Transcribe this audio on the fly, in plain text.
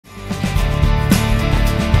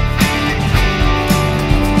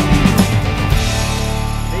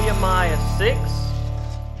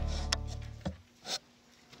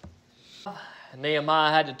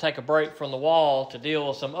Nehemiah had to take a break from the wall to deal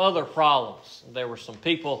with some other problems. There were some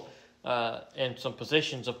people in some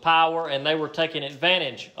positions of power, and they were taking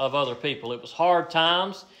advantage of other people. It was hard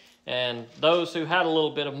times, and those who had a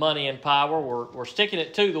little bit of money and power were sticking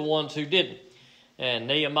it to the ones who didn't. And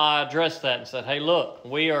Nehemiah addressed that and said, "Hey, look,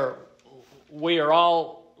 we are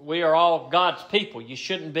all God's people. You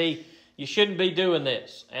shouldn't be doing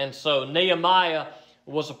this." And so Nehemiah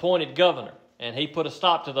was appointed governor, and he put a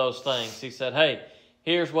stop to those things. He said, "Hey,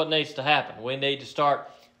 here's what needs to happen. We need to start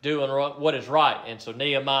doing what is right." And so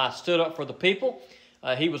Nehemiah stood up for the people.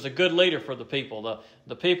 He was a good leader for the people.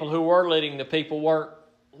 The people who were leading the people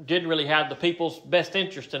didn't really have the people's best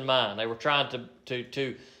interest in mind. They were trying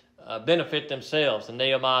to benefit themselves. And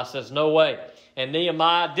Nehemiah says, "No way." And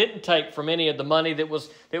Nehemiah didn't take from any of the money that was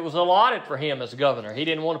allotted for him as governor. He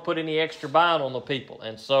didn't want to put any extra bound on the people.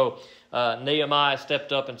 And so Nehemiah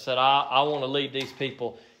stepped up and said, I want to lead these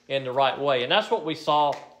people in the right way. And that's what we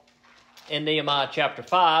saw in Nehemiah chapter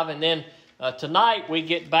 5. And then tonight we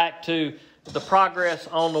get back to the progress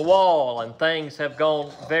on the wall, and things have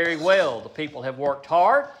gone very well. The people have worked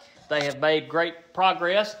hard. They have made great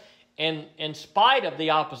progress. And in spite of the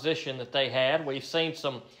opposition that they had, we've seen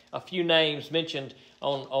a few names mentioned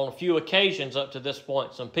on a few occasions up to this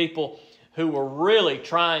point. Some people who were really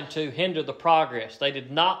trying to hinder the progress. They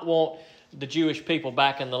did not want the Jewish people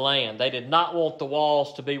back in the land. They did not want the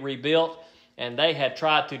walls to be rebuilt. And they had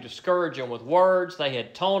tried to discourage them with words. They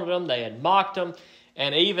had taunted them. They had mocked them.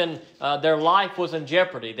 And even their life was in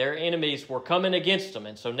jeopardy. Their enemies were coming against them.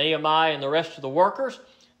 And so Nehemiah and the rest of the workers,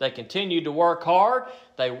 they continued to work hard.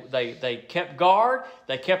 They kept guard.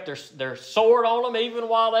 They kept their sword on them even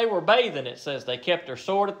while they were bathing. It says they kept their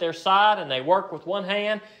sword at their side, and they worked with one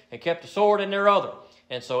hand and kept the sword in their other.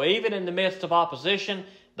 And so even in the midst of opposition,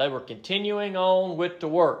 they were continuing on with the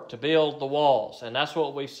work to build the walls. And that's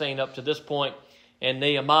what we've seen up to this point in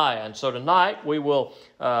Nehemiah. And so tonight we will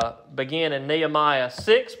begin in Nehemiah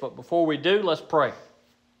 6. But before we do, let's pray.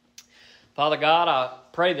 Father God, I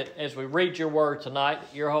pray that as we read your word tonight,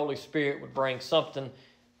 that your Holy Spirit would bring something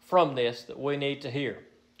from this that we need to hear.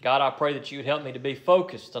 God, I pray that you would help me to be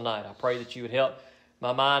focused tonight. I pray that you would help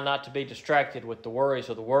my mind not to be distracted with the worries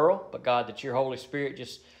of the world, but God, that your Holy Spirit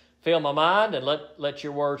just fill my mind and let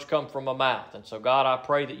your words come from my mouth. And so God, I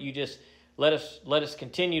pray that you just let us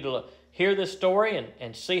continue to hear this story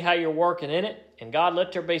and see how you're working in it. And God,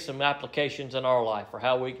 let there be some applications in our life for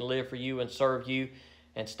how we can live for you and serve you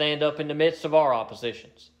and stand up in the midst of our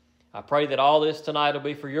oppositions. I pray that all this tonight will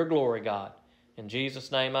be for your glory, God. In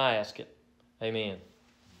Jesus' name I ask it. Amen.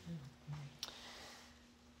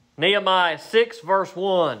 Nehemiah 6, verse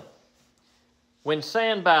 1. When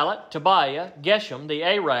Sanballat, Tobiah, Geshem, the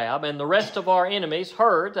Arab, and the rest of our enemies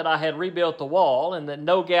heard that I had rebuilt the wall and that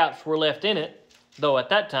no gaps were left in it, though at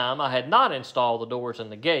that time I had not installed the doors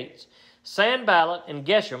and the gates, Sanballat and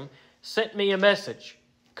Geshem sent me a message.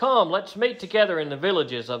 Come, let's meet together in the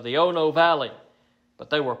villages of the Ono Valley. But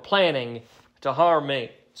they were planning to harm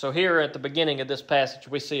me. So here at the beginning of this passage,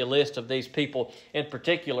 we see a list of these people, in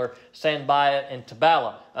particular, Sanballat and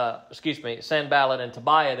Tobiah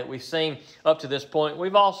that we've seen up to this point.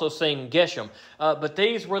 We've also seen Geshem. But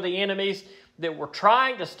these were the enemies that were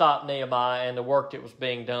trying to stop Nehemiah and the work that was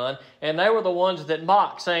being done. And they were the ones that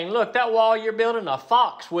mocked, saying, look, that wall you're building, a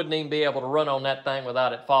fox wouldn't even be able to run on that thing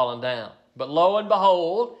without it falling down. But lo and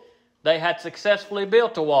behold, they had successfully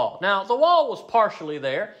built a wall. Now, the wall was partially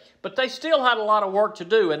there, but they still had a lot of work to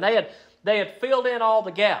do. And they had filled in all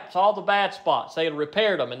the gaps, all the bad spots. They had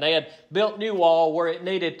repaired them, and they had built new wall where it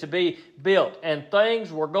needed to be built. And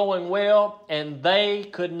things were going well, and they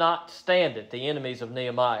could not stand it, the enemies of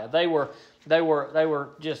Nehemiah. They were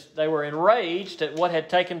enraged at what had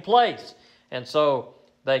taken place. And so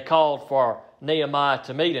they called for Nehemiah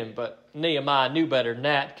to meet him, but Nehemiah knew better than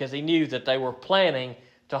that, because he knew that they were planning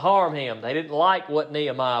to harm him. They didn't like what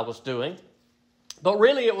Nehemiah was doing. But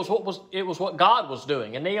really it was what God was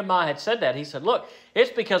doing. And Nehemiah had said that. He said, look,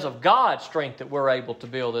 it's because of God's strength that we're able to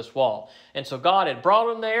build this wall. And so God had brought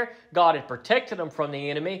them there. God had protected them from the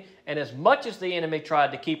enemy. And as much as the enemy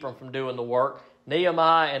tried to keep them from doing the work,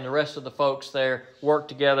 Nehemiah and the rest of the folks there worked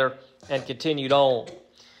together and continued on.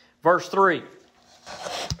 Verse 3.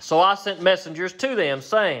 So I sent messengers to them,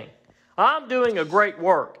 saying, I'm doing a great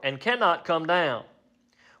work and cannot come down.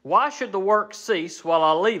 Why should the work cease while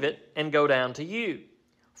I leave it and go down to you?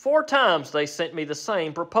 4 times they sent me the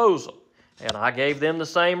same proposal, and I gave them the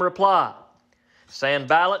same reply.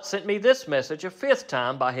 Sanballat sent me this message a 5th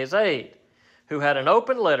time by his aide, who had an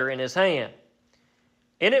open letter in his hand.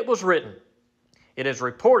 In it was written, It is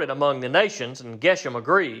reported among the nations, and Geshem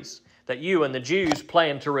agrees, that you and the Jews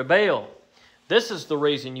plan to rebel. This is the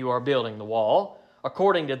reason you are building the wall.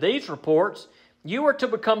 According to these reports, you are to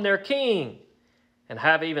become their king, and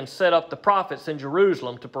have even set up the prophets in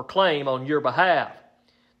Jerusalem to proclaim on your behalf,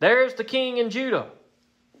 'There's the king in Judah.'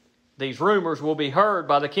 These rumors will be heard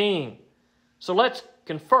by the king. So let's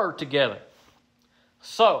confer together."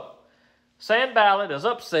 So, Sanballat is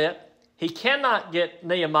upset. He cannot get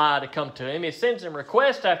Nehemiah to come to him. He sends him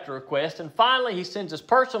request after request, and finally he sends his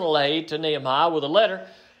personal aide to Nehemiah with a letter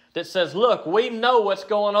that says, "Look, we know what's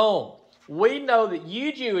going on. We know that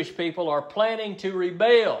you Jewish people are planning to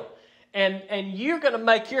rebel, and you're going to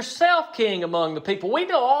make yourself king among the people. We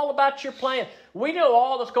know all about your plan. We know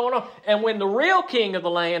all that's going on. And when the real king of the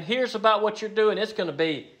land hears about what you're doing, it's going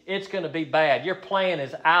to be bad. Your plan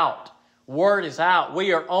is out. Word is out.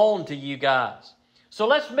 We are on to you guys. So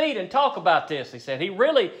let's meet and talk about this," he said. He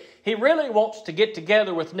really wants to get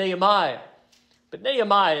together with Nehemiah. But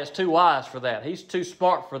Nehemiah is too wise for that. He's too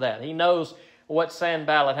smart for that. He knows what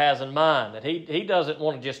Sanballat has in mind, that he doesn't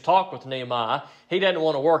want to just talk with Nehemiah. He doesn't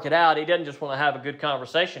want to work it out. He doesn't just want to have a good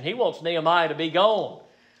conversation. He wants Nehemiah to be gone.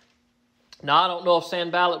 Now, I don't know if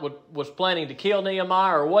Sanballat was planning to kill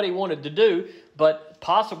Nehemiah or what he wanted to do, but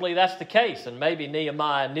possibly that's the case. And maybe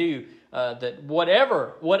Nehemiah knew that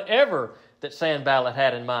whatever that Sanballat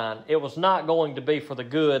had in mind, it was not going to be for the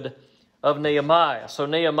good of Nehemiah. So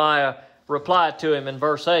Nehemiah replied to him in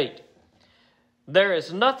verse 8, "There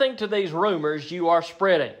is nothing to these rumors you are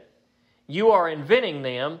spreading. You are inventing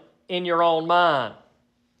them in your own mind.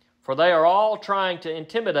 For they are all trying to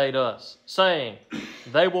intimidate us, saying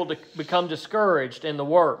they will become discouraged in the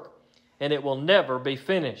work, and it will never be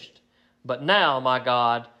finished. But now, my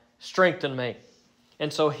God, strengthen me."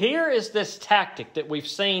 And so here is this tactic that we've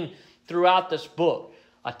seen throughout this book,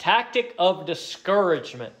 a tactic of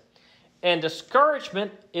discouragement. And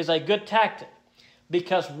discouragement is a good tactic,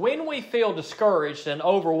 because when we feel discouraged and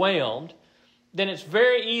overwhelmed, then it's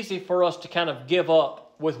very easy for us to kind of give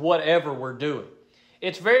up with whatever we're doing.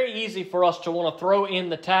 It's very easy for us to want to throw in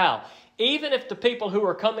the towel, even if the people who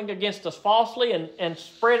are coming against us falsely and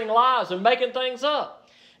spreading lies and making things up.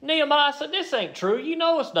 Nehemiah said, "This ain't true. You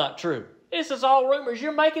know it's not true. This is all rumors.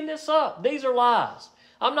 You're making this up. These are lies.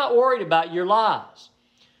 I'm not worried about your lies."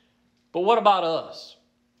 But what about us?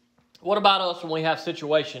 What about us when we have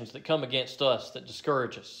situations that come against us that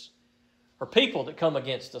discourage us? Or people that come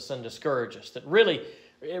against us and discourage us, that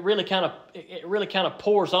it really kind of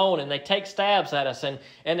pours on, and they take stabs at us, and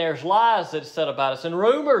there's lies that are said about us and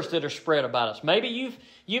rumors that are spread about us. Maybe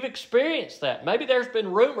you've experienced that. Maybe there's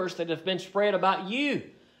been rumors that have been spread about you,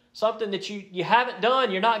 something that you haven't done,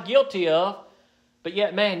 you're not guilty of, but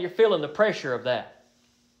yet, man, you're feeling the pressure of that,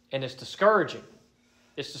 and it's discouraging.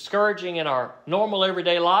 It's discouraging in our normal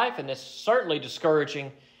everyday life, and it's certainly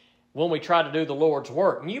discouraging when we try to do the Lord's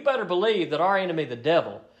work. And you better believe that our enemy, the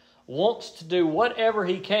devil, wants to do whatever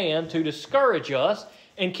he can to discourage us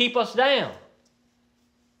and keep us down.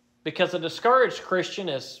 Because a discouraged Christian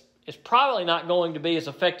is probably not going to be as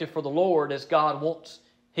effective for the Lord as God wants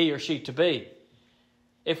he or she to be.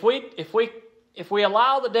 If we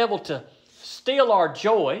allow the devil to steal our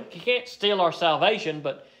joy, he can't steal our salvation,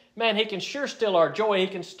 but man, he can sure steal our joy. He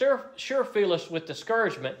can sure fill us with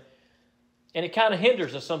discouragement. And it kind of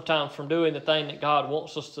hinders us sometimes from doing the thing that God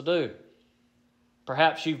wants us to do.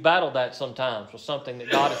 Perhaps you've battled that sometimes with something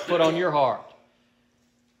that God has put on your heart.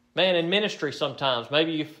 Man, in ministry sometimes,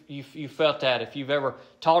 maybe you've felt that if you've ever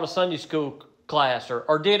taught a Sunday school class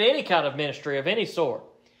or did any kind of ministry of any sort.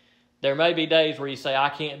 There may be days where you say, "I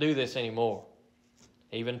can't do this anymore."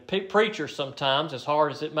 Even preachers sometimes, as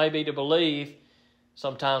hard as it may be to believe,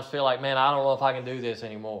 sometimes feel like, "Man, I don't know if I can do this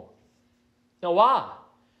anymore." Now, why?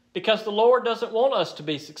 Because the Lord doesn't want us to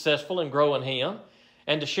be successful and grow in Him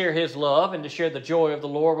and to share His love and to share the joy of the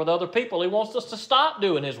Lord with other people. He wants us to stop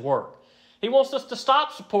doing His work. He wants us to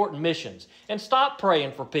stop supporting missions and stop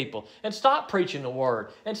praying for people and stop preaching the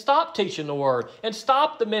Word and stop teaching the Word and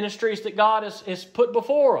stop the ministries that God has put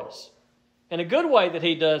before us. And a good way that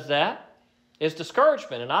He does that is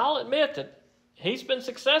discouragement. And I'll admit that He's been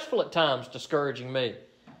successful at times discouraging me,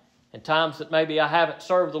 and times that maybe I haven't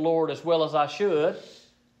served the Lord as well as I should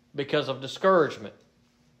because of discouragement.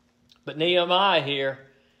 But Nehemiah here,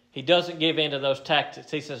 he doesn't give in to those tactics.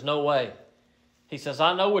 He says, "No way." He says,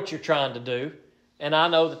 "I know what you're trying to do, and I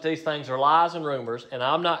know that these things are lies and rumors, and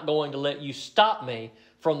I'm not going to let you stop me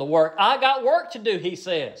from the work. I got work to do," he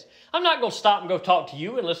says. "I'm not going to stop and go talk to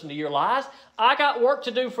you and listen to your lies. I got work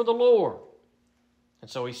to do for the Lord." And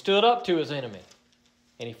so he stood up to his enemy,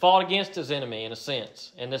 and he fought against his enemy in a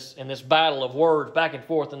sense, in this battle of words back and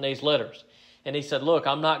forth in these letters. And he said, "Look,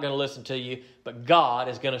 I'm not going to listen to you, but God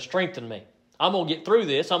is going to strengthen me. I'm going to get through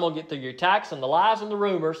this. I'm going to get through your attacks and the lies and the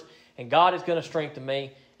rumors, and God is going to strengthen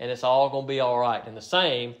me, and it's all going to be all right. And the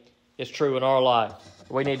same is true in our life.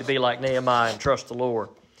 We need to be like Nehemiah and trust the Lord.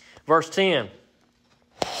 Verse 10,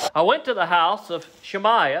 I went to the house of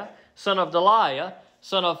Shemaiah, son of Delaiah,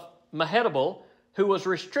 son of Mehetabel, who was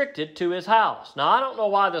restricted to his house. Now, I don't know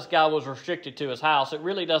why this guy was restricted to his house. It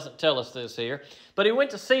really doesn't tell us this here. But he went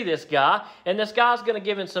to see this guy, and this guy's going to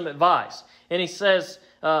give him some advice. And he says,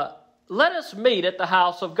 let us meet at the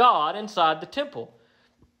house of God inside the temple.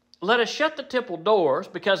 Let us shut the temple doors,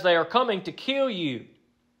 because they are coming to kill you.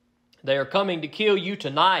 They are coming to kill you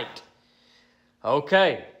tonight.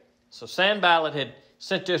 Okay, so Sanballat had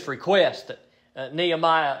sent this request that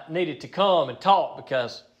Nehemiah needed to come and talk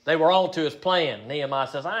because they were on to his plan. Nehemiah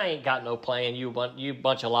says, I ain't got no plan, you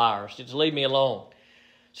bunch of liars. Just leave me alone.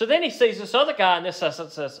 So then he sees this other guy, and this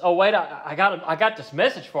says, oh, wait, I got this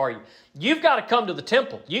message for you. You've got to come to the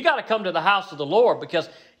temple. You got to come to the house of the Lord, because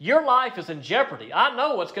your life is in jeopardy. I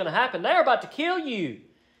know what's going to happen. They're about to kill you.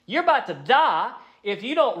 You're about to die if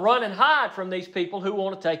you don't run and hide from these people who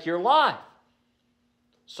want to take your life.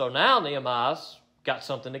 So now Nehemiah's got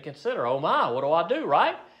something to consider. Oh my, what do I do,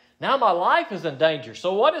 right? Now my life is in danger.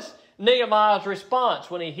 So what is Nehemiah's response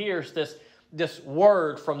when he hears this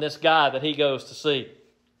word from this guy that he goes to see?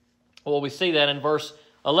 Well, we see that in verse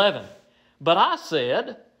 11. But I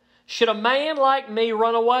said, should a man like me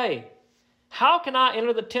run away? How can I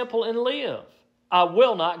enter the temple and live? I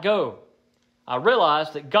will not go. I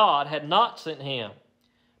realized that God had not sent him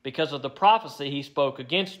because of the prophecy he spoke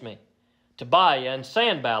against me. Tobiah and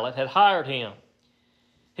Sanballat had hired him.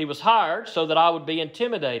 He was hired so that I would be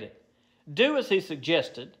intimidated. Do as he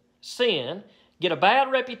suggested, sin, get a bad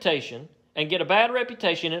reputation, and get a bad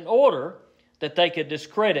reputation in order that they could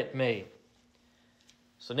discredit me.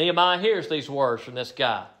 So Nehemiah hears these words from this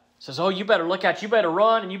guy. He says, oh, you better look out, you better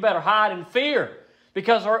run, and you better hide in fear,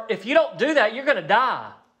 because if you don't do that, you're going to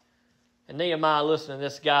die. And Nehemiah listened to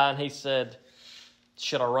this guy, and he said,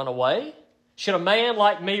 should I run away? Should a man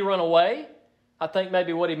like me run away? I think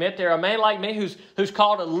maybe what he meant there, a man like me who's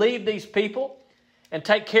called to lead these people and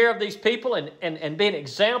take care of these people and be an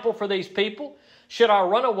example for these people. Should I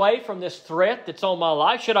run away from this threat that's on my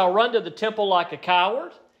life? Should I run to the temple like a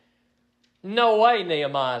coward? No way,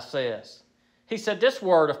 Nehemiah says. He said, this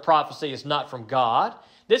word of prophecy is not from God.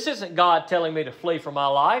 This isn't God telling me to flee from my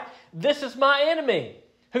life. This is my enemy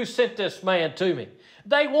who sent this man to me.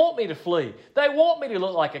 They want me to flee. They want me to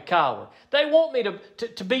look like a coward. They want me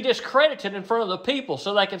to be discredited in front of the people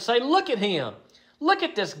so they can say, look at him. Look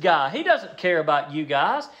at this guy. He doesn't care about you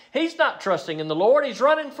guys. He's not trusting in the Lord. He's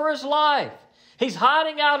running for his life. He's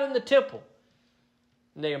hiding out in the temple.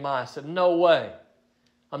 Nehemiah said, no way.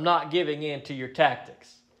 I'm not giving in to your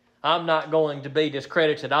tactics. I'm not going to be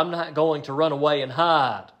discredited. I'm not going to run away and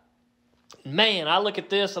hide. Man, I look at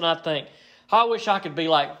this and I think, I wish I could be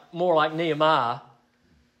more like Nehemiah.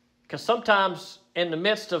 Because sometimes in the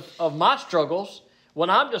midst of my struggles, when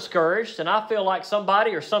I'm discouraged and I feel like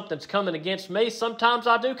somebody or something's coming against me, sometimes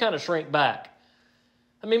I do kind of shrink back.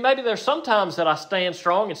 I mean, maybe there's some times that I stand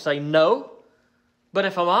strong and say no. But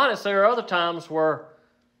if I'm honest, there are other times where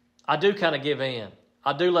I do kind of give in.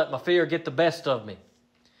 I do let my fear get the best of me.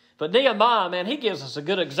 But Nehemiah, man, he gives us a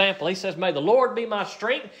good example. He says, may the Lord be my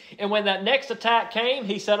strength. And when that next attack came,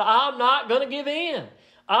 he said, I'm not going to give in.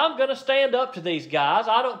 I'm going to stand up to these guys.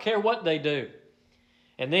 I don't care what they do.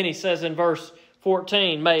 And then he says in verse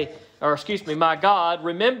 14, my God,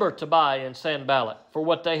 remember Tobiah and Sanballat for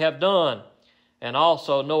what they have done. And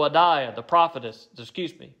also Noadiah, the prophetess,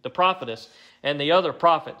 and the other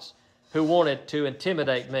prophets who wanted to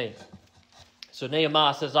intimidate me. So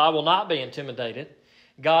Nehemiah says, I will not be intimidated.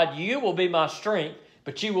 God, you will be my strength,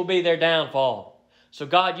 but you will be their downfall. So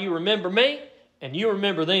God, you remember me and you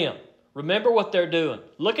remember them. Remember what they're doing.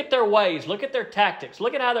 Look at their ways. Look at their tactics.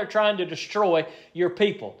 Look at how they're trying to destroy your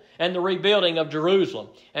people and the rebuilding of Jerusalem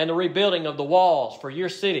and the rebuilding of the walls for your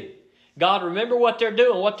city. God, remember what they're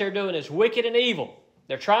doing. What they're doing is wicked and evil.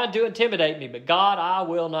 They're trying to intimidate me, but God, I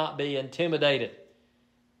will not be intimidated.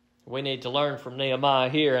 We need to learn from Nehemiah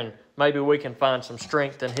here, and maybe we can find some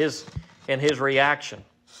strength in his reaction.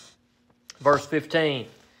 Verse 15,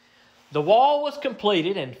 the wall was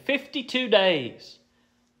completed in 52 days.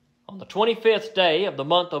 On the 25th day of the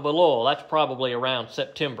month of Elul, that's probably around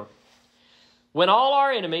September. When all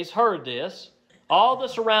our enemies heard this, all the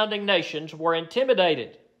surrounding nations were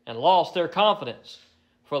intimidated and lost their confidence,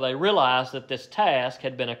 for they realized that this task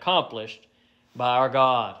had been accomplished by our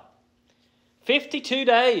God. 52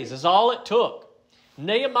 days is all it took.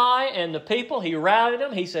 Nehemiah and the people, he rallied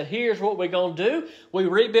them. He said, here's what we're going to do. We're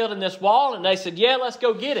rebuilding this wall. And they said, yeah, let's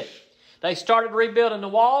go get it. They started rebuilding the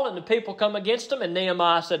wall, and the people come against them, and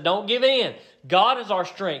Nehemiah said, don't give in. God is our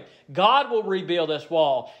strength. God will rebuild this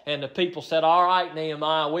wall. And the people said, all right,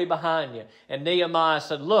 Nehemiah, we behind you. And Nehemiah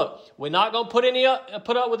said, look, we're not going to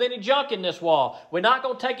put up with any junk in this wall. We're not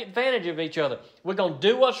going to take advantage of each other. We're going to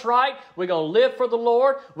do what's right. We're going to live for the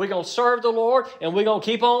Lord. We're going to serve the Lord. And we're going to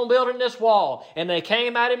keep on building this wall. And they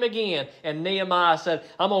came at him again. And Nehemiah said,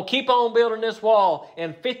 I'm going to keep on building this wall.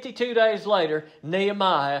 And 52 days later,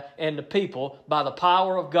 Nehemiah and the people, by the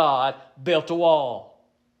power of God, built a wall.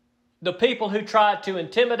 The people who tried to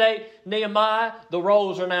intimidate Nehemiah, the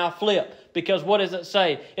roles are now flipped. Because what does it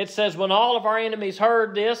say? It says, when all of our enemies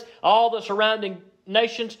heard this, all the surrounding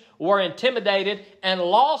nations were intimidated and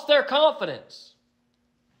lost their confidence.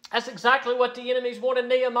 That's exactly what the enemies wanted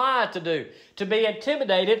Nehemiah to do, to be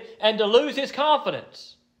intimidated and to lose his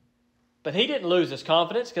confidence. But he didn't lose his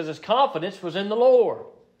confidence because his confidence was in the Lord.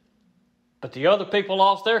 But the other people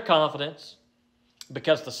lost their confidence.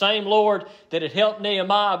 Because the same Lord that had helped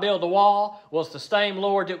Nehemiah build the wall was the same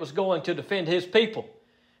Lord that was going to defend his people.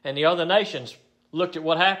 And the other nations looked at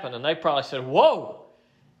what happened and they probably said, whoa,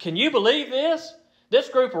 can you believe this? This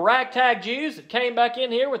group of ragtag Jews that came back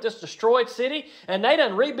in here with this destroyed city, and they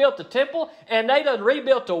done rebuilt the temple and they done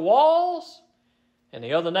rebuilt the walls. And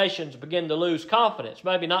the other nations begin to lose confidence.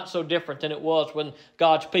 Maybe not so different than it was when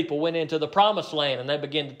God's people went into the promised land and they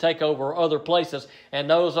began to take over other places. And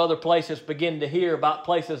those other places begin to hear about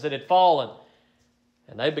places that had fallen.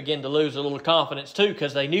 And they begin to lose a little confidence too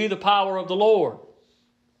because they knew the power of the Lord.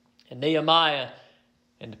 And Nehemiah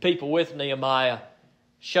and the people with Nehemiah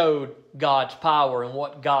showed God's power and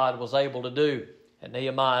what God was able to do. And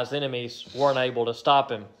Nehemiah's enemies weren't able to stop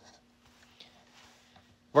him.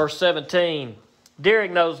 Verse 17.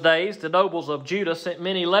 During those days, the nobles of Judah sent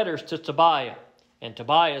many letters to Tobiah, and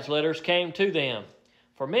Tobiah's letters came to them.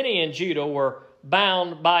 For many in Judah were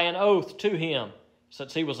bound by an oath to him,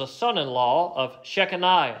 since he was a son-in-law of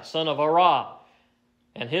Shechaniah, son of Arah,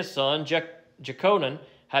 and his son Jechonan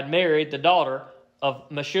had married the daughter of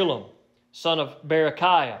Meshullam, son of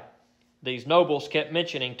Berechiah. These nobles kept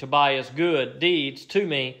mentioning Tobiah's good deeds to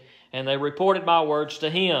me, and they reported my words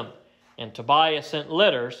to him. And Tobiah sent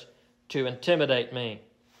letters to intimidate me.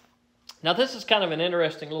 Now this is kind of an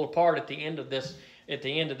interesting little part at the end of this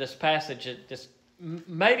passage. It's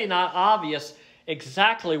maybe not obvious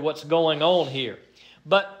exactly what's going on here.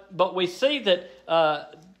 But we see that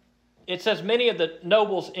it says many of the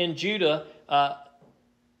nobles in Judah,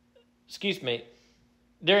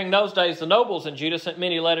 during those days the nobles in Judah sent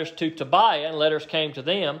many letters to Tobiah, and letters came to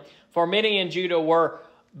them. For many in Judah were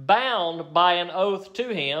bound by an oath to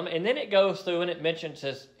him. And then it goes through and it mentions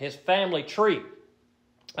his family tree,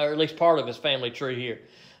 or at least part of his family tree here.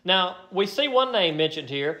 Now, we see one name mentioned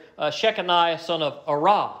here, Shechaniah, son of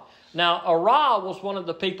Arah. Now, Arah was one of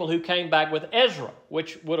the people who came back with Ezra,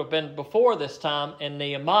 which would have been before this time in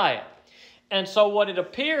Nehemiah. And so what it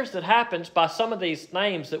appears that happens by some of these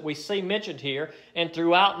names that we see mentioned here and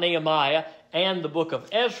throughout Nehemiah and the book of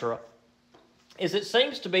Ezra is it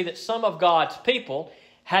seems to be that some of God's people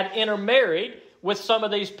had intermarried with some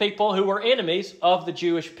of these people who were enemies of the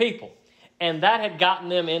Jewish people. And that had gotten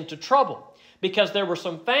them into trouble because there were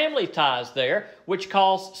some family ties there which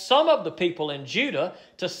caused some of the people in Judah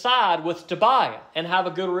to side with Tobiah and have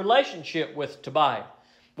a good relationship with Tobiah.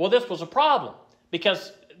 Well, this was a problem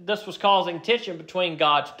because this was causing tension between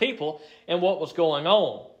God's people and what was going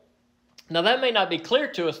on. Now, that may not be clear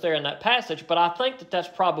to us there in that passage, but I think that that's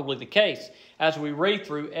probably the case as we read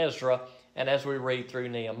through Ezra and as we read through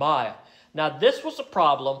Nehemiah. Now, this was a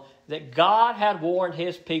problem that God had warned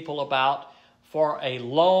his people about for a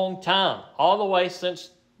long time, all the way since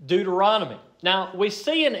Deuteronomy. Now, we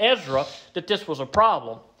see in Ezra that this was a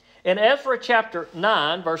problem. In Ezra chapter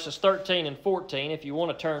 9, verses 13 and 14, if you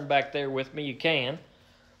want to turn back there with me, you can.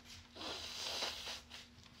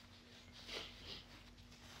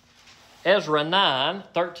 Ezra 9,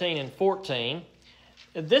 13 and 14.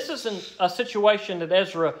 This is a situation that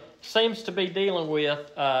Ezra seems to be dealing with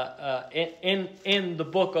in the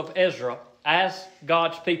book of Ezra as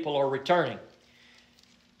God's people are returning.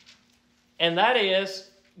 And that is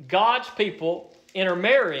God's people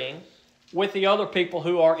intermarrying with the other people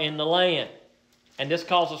who are in the land. And this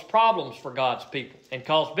causes problems for God's people and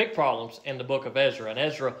caused big problems in the book of Ezra. And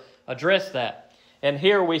Ezra addressed that. And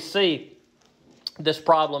here we see this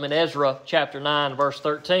problem in Ezra chapter 9, verse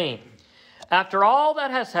 13. After all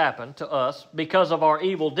that has happened to us because of our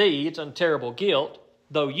evil deeds and terrible guilt,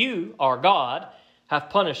 though you, our God, have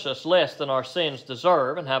punished us less than our sins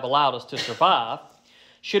deserve and have allowed us to survive,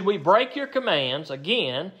 should we break your commands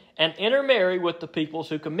again and intermarry with the peoples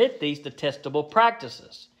who commit these detestable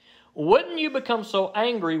practices? Wouldn't you become so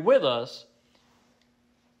angry with us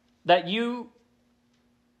that you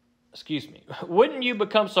wouldn't you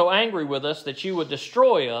become so angry with us that you would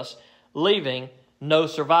destroy us, leaving no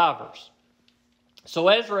survivors? So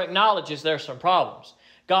Ezra acknowledges there's some problems.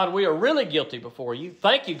 God, we are really guilty before you.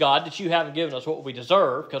 Thank you, God, that you haven't given us what we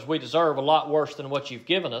deserve, because we deserve a lot worse than what you've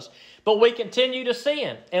given us. But we continue to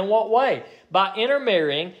sin. In what way? By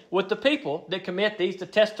intermarrying with the people that commit these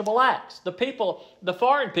detestable acts. The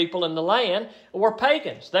foreign people in the land were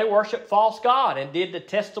pagans. They worshiped false God and did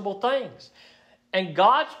detestable things. And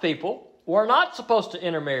God's people were not supposed to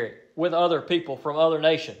intermarry with other people from other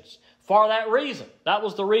nations for that reason. That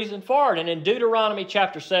was the reason for it. And in Deuteronomy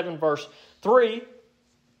chapter 7, verse 3,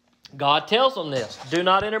 God tells them this: do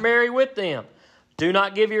not intermarry with them. Do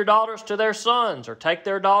not give your daughters to their sons, or take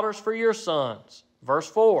their daughters for your sons. Verse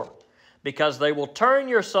 4, because they will turn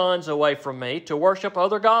your sons away from me to worship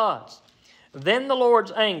other gods. Then the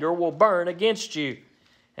Lord's anger will burn against you,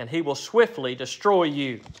 and he will swiftly destroy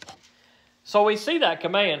you. So we see that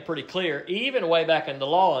command pretty clear, even way back in the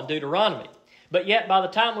law in Deuteronomy. But yet by the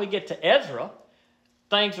time we get to Ezra,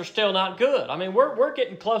 things are still not good. I mean, we're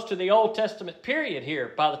getting close to the Old Testament period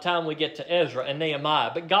here by the time we get to Ezra and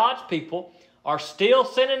Nehemiah. But God's people are still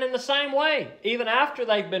sinning in the same way, even after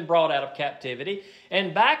they've been brought out of captivity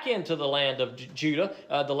and back into the land of Judah,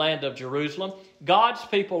 the land of Jerusalem. God's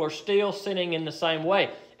people are still sinning in the same way.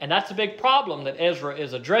 And that's a big problem that Ezra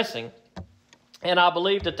is addressing. And I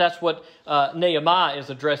believe that that's what Nehemiah is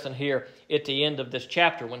addressing here at the end of this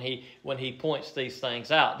chapter when he points these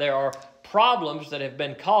things out. There are problems that have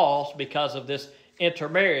been caused because of this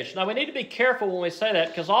intermarriage. Now we need to be careful when we say that,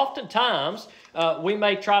 because oftentimes we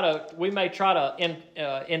may try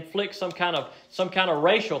to inflict some kind of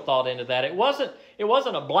racial thought into that. It wasn't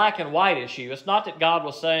a black and white issue. It's not that God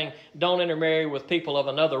was saying don't intermarry with people of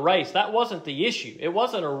another race. That wasn't the issue. It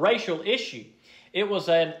wasn't a racial issue. It was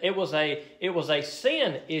a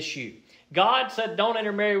sin issue. God said don't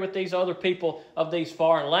intermarry with these other people of these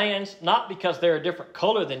foreign lands, not because they're a different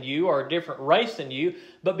color than you or a different race than you,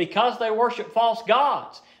 but because they worship false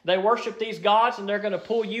gods. They worship these gods, and they're going to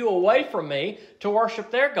pull you away from me to worship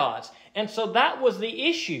their gods. And so that was the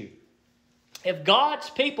issue. If God's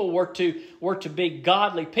people were to be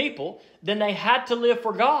godly people, then they had to live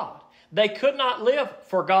for God. They could not live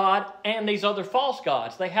for God and these other false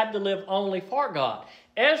gods. They had to live only for God.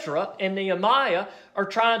 Ezra and Nehemiah are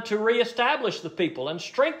trying to reestablish the people and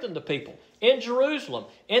strengthen the people in Jerusalem,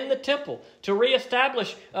 in the temple, to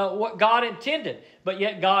reestablish what God intended. But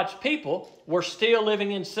yet God's people were still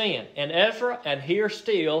living in sin. And Ezra, and here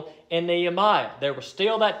still in Nehemiah, there was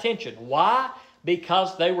still that tension. Why?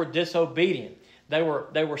 Because they were disobedient. They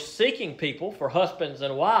were seeking people for husbands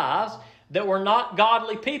and wives that were not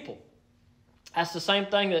godly people. That's the same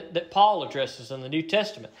thing that Paul addresses in the New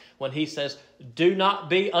Testament when he says, do not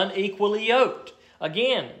be unequally yoked.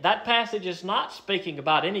 Again, that passage is not speaking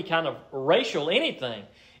about any kind of racial anything.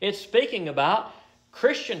 It's speaking about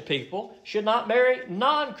Christian people should not marry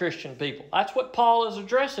non-Christian people. That's what Paul is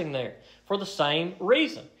addressing there for the same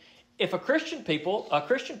reason. If a Christian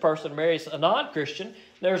person marries a non-Christian,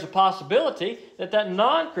 there's a possibility that that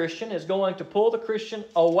non-Christian is going to pull the Christian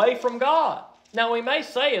away from God. Now, we may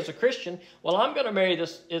say as a Christian, well, I'm going to marry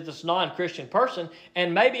this non-Christian person,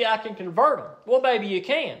 and maybe I can convert them. Well, maybe you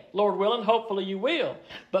can. Lord willing, hopefully you will.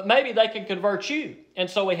 But maybe they can convert you. And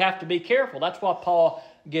so we have to be careful. That's why Paul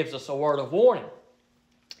gives us a word of warning.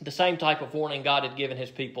 The same type of warning God had given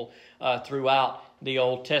his people throughout the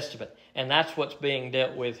Old Testament. And that's what's being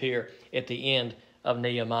dealt with here at the end of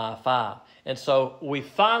Nehemiah 5. And so we've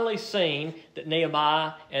finally seen that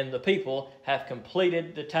Nehemiah and the people have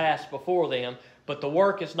completed the task before them, but the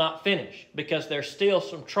work is not finished because there's still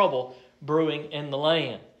some trouble brewing in the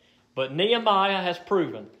land. But Nehemiah has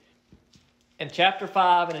proven in chapter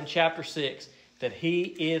 5 and in chapter 6 that he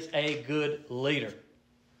is a good leader,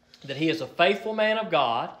 that he is a faithful man of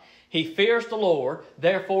God. He fears the Lord,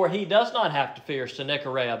 therefore he does not have to fear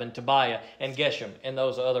Sennacherib and Tobiah and Geshem and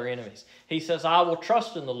those other enemies. He says, I will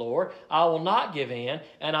trust in the Lord, I will not give in,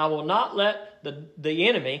 and I will not let the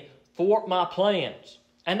enemy thwart my plans.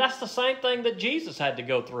 And that's the same thing that Jesus had to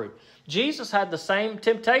go through. Jesus had the same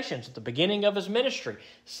temptations at the beginning of his ministry.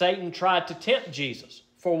 Satan tried to tempt Jesus.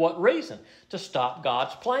 For what reason? To stop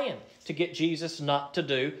God's plan, to get Jesus not to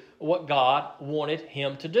do what God wanted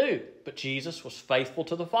him to do. But Jesus was faithful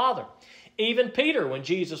to the Father. Even Peter, when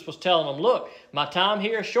Jesus was telling him, look, my time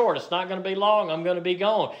here is short. It's not going to be long. I'm going to be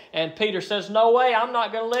gone. And Peter says, no way. I'm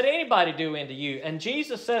not going to let anybody do into you. And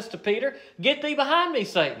Jesus says to Peter, get thee behind me,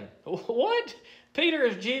 Satan. What? Peter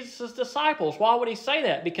is Jesus' disciples. Why would he say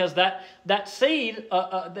that? Because that seed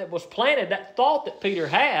that was planted, that thought that Peter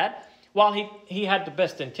had, While he had the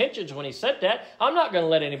best intentions when he said that, I'm not going to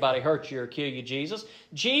let anybody hurt you or kill you, Jesus.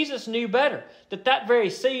 Jesus knew better that very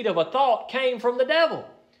seed of a thought came from the devil.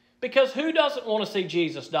 Because who doesn't want to see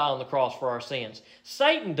Jesus die on the cross for our sins?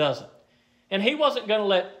 Satan doesn't. And he wasn't going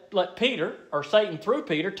to let Peter, or Satan through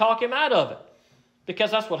Peter, talk him out of it.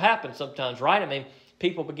 Because that's what happens sometimes, right? I mean,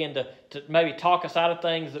 people begin to maybe talk us out of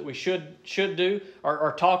things that we should do,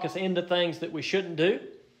 or talk us into things that we shouldn't do.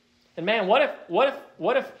 And man,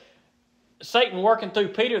 what if Satan working through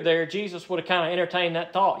Peter there, Jesus would have kind of entertained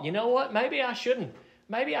that thought. You know what? Maybe I shouldn't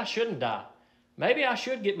die. Maybe I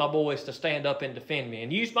should get my boys to stand up and defend me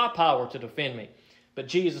and use my power to defend me. But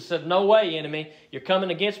Jesus said, no way, enemy. You're coming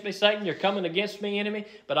against me, Satan. You're coming against me, enemy.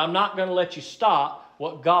 But I'm not going to let you stop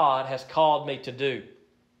what God has called me to do.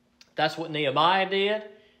 That's what Nehemiah did.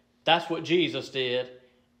 That's what Jesus did.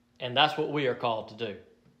 And that's what we are called to do.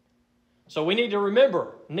 So we need to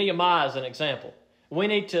remember Nehemiah as an example. We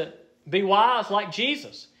need to be wise like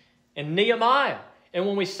Jesus and Nehemiah. And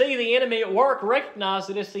when we see the enemy at work, recognize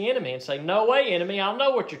that it's the enemy and say, no way, enemy, I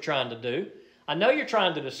know what you're trying to do. I know you're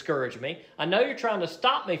trying to discourage me. I know you're trying to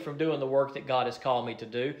stop me from doing the work that God has called me to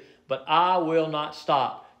do, but I will not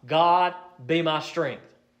stop. God, be my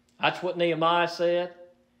strength. That's what Nehemiah said,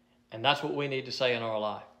 and that's what we need to say in our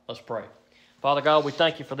life. Let's pray. Father God, we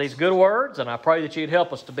thank you for these good words, and I pray that you'd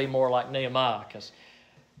help us to be more like Nehemiah, because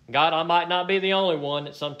God, I might not be the only one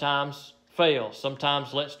that sometimes fails,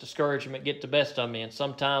 sometimes lets discouragement get the best of me, and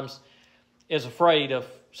sometimes is afraid of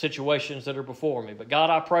situations that are before me. But God,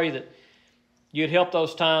 I pray that you'd help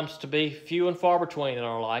those times to be few and far between in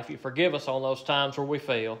our life. You forgive us on those times where we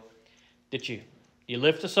fail. That you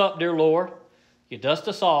lift us up, dear Lord. You dust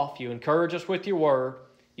us off. You encourage us with your word.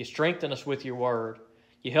 You strengthen us with your word.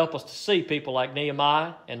 You help us to see people like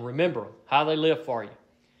Nehemiah and remember how they live for you.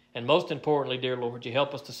 And most importantly, dear Lord, you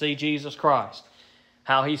help us to see Jesus Christ,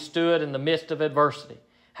 how he stood in the midst of adversity,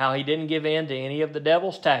 how he didn't give in to any of the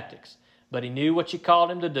devil's tactics, but he knew what you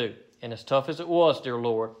called him to do. And as tough as it was, dear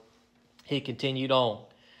Lord, he continued on.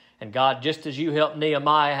 And God, just as you helped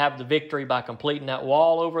Nehemiah have the victory by completing that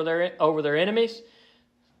wall over their enemies,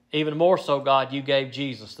 even more so, God, you gave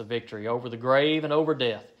Jesus the victory over the grave and over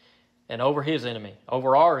death and over his enemy,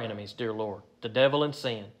 over our enemies, dear Lord, the devil and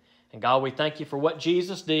sin. And God, we thank you for what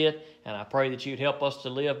Jesus did, and I pray that you'd help us to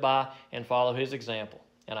live by and follow his example.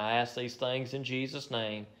 And I ask these things in Jesus'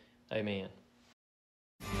 name. Amen.